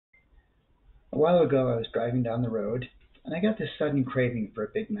while ago, I was driving down the road, and I got this sudden craving for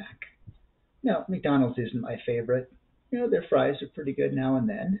a Big Mac. Now, McDonald's isn't my favorite. Their fries are pretty good now and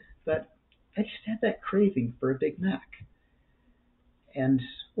then, but I just had that craving for a Big Mac. And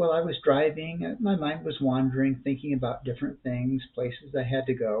while I was driving, my mind was wandering, thinking about different things, places I had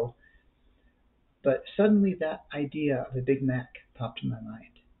to go. But suddenly that idea of a Big Mac popped in my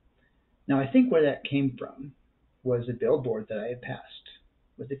mind. Now, I think where that came from was a billboard that I had passed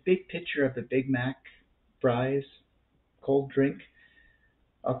with a big picture of a Big Mac, fries, cold drink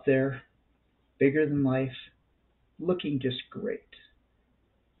up there, bigger than life, looking just great.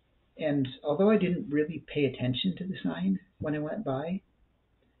 And although I didn't really pay attention to the sign when I went by,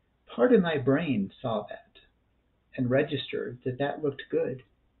 part of my brain saw that and registered that that looked good.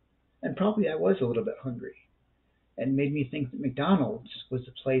 And probably I was a little bit hungry and made me think that McDonald's was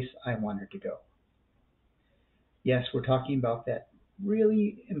the place I wanted to go. Yes, we're talking about that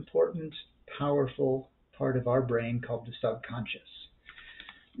really important, powerful part of our brain called the subconscious.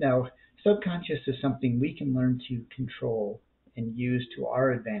 Now, subconscious is something we can learn to control and use to our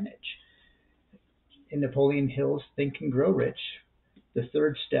advantage. In Napoleon Hill's Think and Grow Rich, the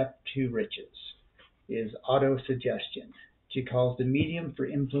third step to riches is autosuggestion, which he calls the medium for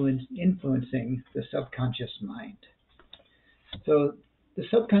influencing the subconscious mind. So the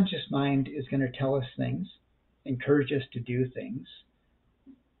subconscious mind is going to tell us things, encourage us to do things,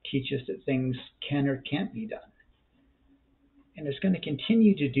 teach us that things can or can't be done. And it's going to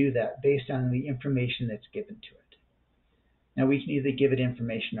continue to do that based on the information that's given to it. Now, we can either give it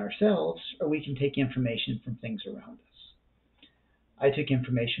information ourselves, or we can take information from things around us. I took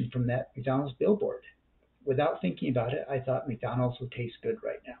information from that McDonald's billboard. Without thinking about it, I thought McDonald's would taste good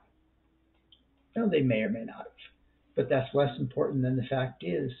right now. Well, they may or may not have, but that's less important than the fact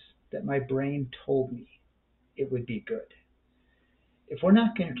is that my brain told me it would be good. If we're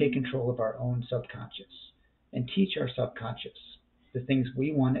not going to take control of our own subconscious and teach our subconscious the things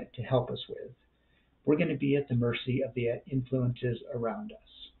we want it to help us with, we're going to be at the mercy of the influences around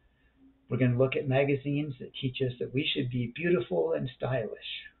us. We're going to look at magazines that teach us that we should be beautiful and stylish.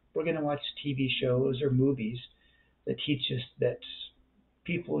 We're going to watch TV shows or movies that teach us that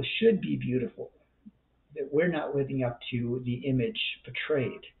people should be beautiful, that we're not living up to the image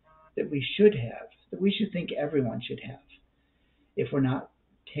portrayed, that we should have, that we should think everyone should have, if we're not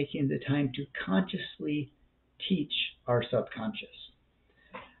taking the time to consciously teach our subconscious.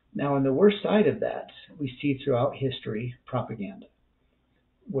 Now, on the worst side of that, we see throughout history propaganda,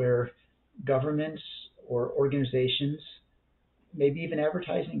 where governments or organizations, maybe even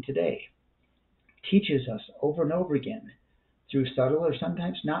advertising today, teaches us over and over again through subtle or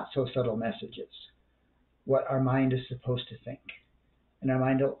sometimes not so subtle messages what our mind is supposed to think. And our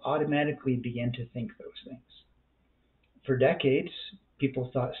mind will automatically begin to think those things. For decades,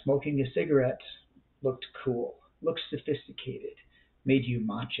 people thought smoking a cigarette looked cool, looked sophisticated, made you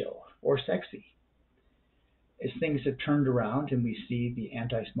macho or sexy. As things have turned around and we see the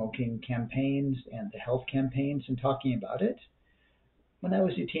anti-smoking campaigns and the health campaigns and talking about it, when I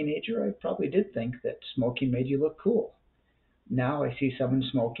was a teenager, I probably did think that smoking made you look cool. Now I see someone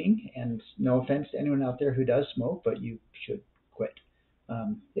smoking, and no offense to anyone out there who does smoke, but you should quit.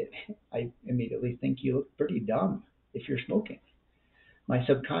 I immediately think you look pretty dumb if you're smoking. My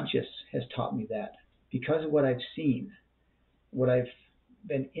subconscious has taught me that because of what I've seen, what I've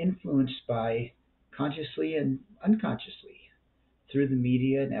been influenced by consciously and unconsciously through the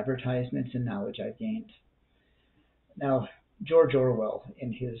media and advertisements and knowledge I've gained. Now, George Orwell,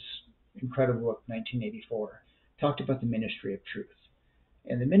 in his incredible book, 1984, talked about the Ministry of Truth.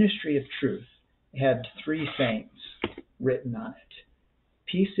 And the Ministry of Truth had three sayings written on it.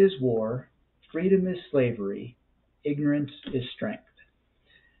 Peace is war, freedom is slavery, ignorance is strength.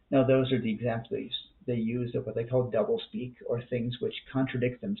 Now, those are the examples they use of what they call doublespeak, or things which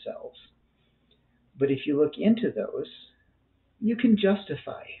contradict themselves. But if you look into those, you can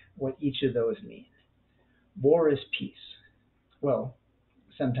justify what each of those mean. War is peace. Well,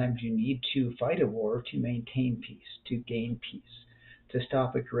 sometimes you need to fight a war to maintain peace, to gain peace, to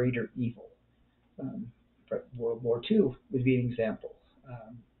stop a greater evil. World War II would be an example.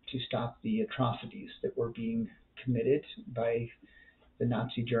 To stop the atrocities that were being committed by the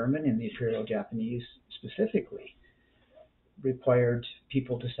Nazi German and the Imperial Japanese specifically, required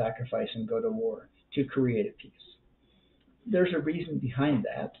people to sacrifice and go to war to create a peace. There's a reason behind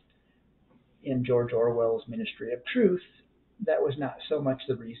that. In George Orwell's Ministry of Truth, that was not so much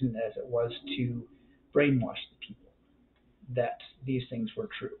the reason as it was to brainwash the people that these things were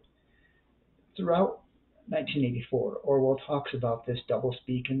true. Throughout 1984, Orwell talks about this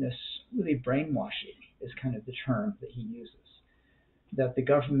doublespeak and this really brainwashing is kind of the term that he uses. that the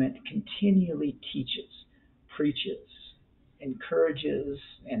government continually teaches, preaches, encourages,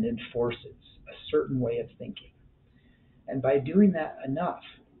 and enforces a certain way of thinking. And by doing that enough,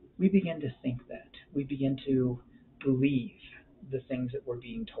 we begin to think that. We begin to believe the things that we're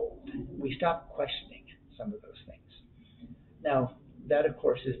being told. We stop questioning some of those things. Now, that of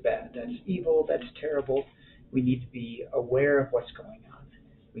course is bad. That's evil. That's terrible. We need to be aware of what's going on.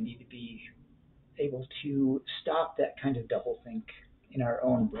 We need to be able to stop that kind of doublethink in our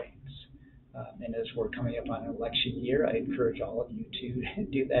own brains. And as we're coming up on an election year, I encourage all of you to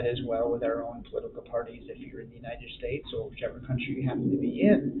do that as well with our own political parties if you're in the United States or whichever country you happen to be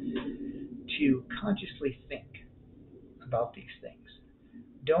in, to consciously think about these things.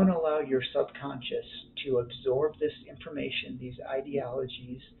 Don't allow your subconscious to absorb this information, these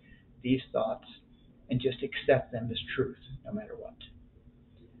ideologies, these thoughts, and just accept them as truth, no matter what.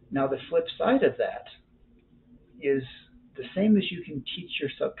 Now, the flip side of that is the same as you can teach your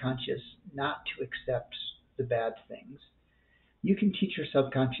subconscious not to accept the bad things, you can teach your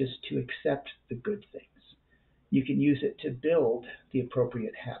subconscious to accept the good things. You can use it to build the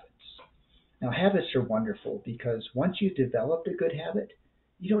appropriate habits. Now, habits are wonderful because once you've developed a good habit,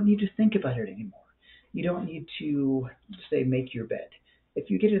 you don't need to think about it anymore. You don't need to, say, make your bed. If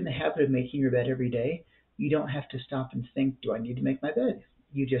you get in the habit of making your bed every day, you don't have to stop and think, do I need to make my bed?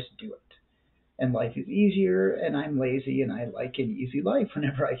 You just do it. And life is easier, and I'm lazy, and I like an easy life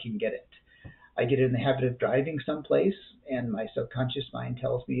whenever I can get it. I get in the habit of driving someplace, and my subconscious mind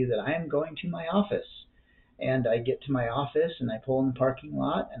tells me that I am going to my office. And I get to my office, and I pull in the parking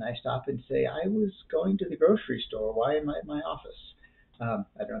lot, and I stop and say, I was going to the grocery store. Why am I at my office? I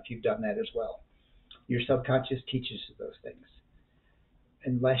don't know if you've done that as well. Your subconscious teaches those things,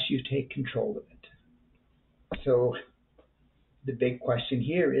 unless you take control of it. So the big question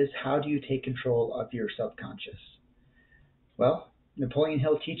here is, how do you take control of your subconscious? Well, Napoleon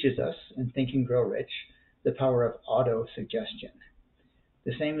Hill teaches us in Think and Grow Rich the power of auto-suggestion.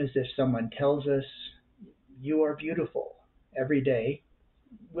 The same as if someone tells us, you are beautiful, every day,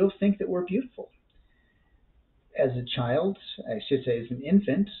 we'll think that we're beautiful. As a child, I should say as an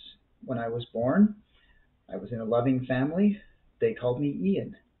infant, when I was born, I was in a loving family. They called me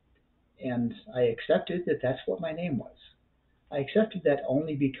Ian, and I accepted that that's what my name was. I accepted that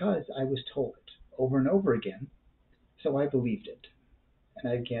only because I was told it over and over again, so I believed it.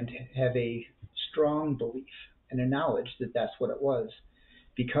 And I began to have a strong belief and a knowledge that that's what it was,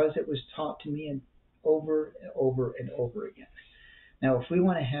 because it was taught to me over and over and over again. Now, if we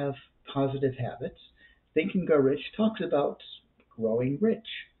want to have positive habits, Think and Grow Rich talks about growing rich,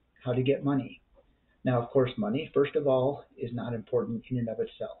 how to get money. Now, of course, money, first of all, is not important in and of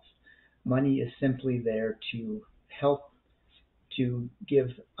itself. Money is simply there to help, to give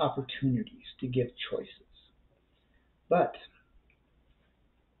opportunities, to give choices. But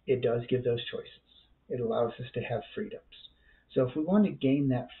it does give those choices. It allows us to have freedoms. So if we want to gain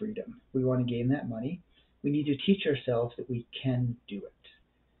that freedom, we want to gain that money, we need to teach ourselves that we can do it.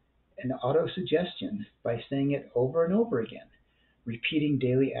 And auto-suggestion, by saying it over and over again, repeating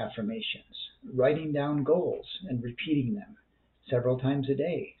daily affirmations, writing down goals and repeating them several times a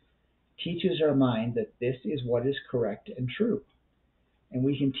day, teaches our mind that this is what is correct and true. And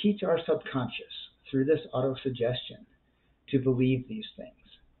we can teach our subconscious through this auto-suggestion to believe these things,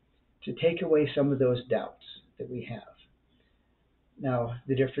 to take away some of those doubts that we have. Now,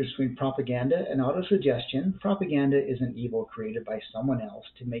 the difference between propaganda and auto-suggestion: propaganda is an evil created by someone else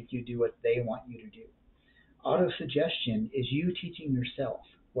to make you do what they want you to do. Auto-suggestion is you teaching yourself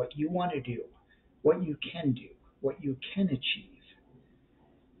what you want to do, what you can do, what you can achieve,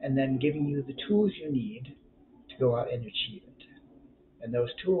 and then giving you the tools you need to go out and achieve it. And those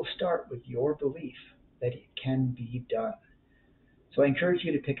tools start with your belief that it can be done. So I encourage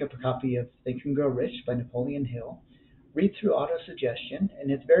you to pick up a copy of Think and Grow Rich by Napoleon Hill. Read through auto-suggestion,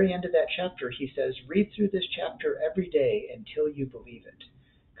 and at the very end of that chapter, he says, read through this chapter every day until you believe it.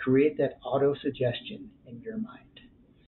 Create that auto-suggestion in your mind.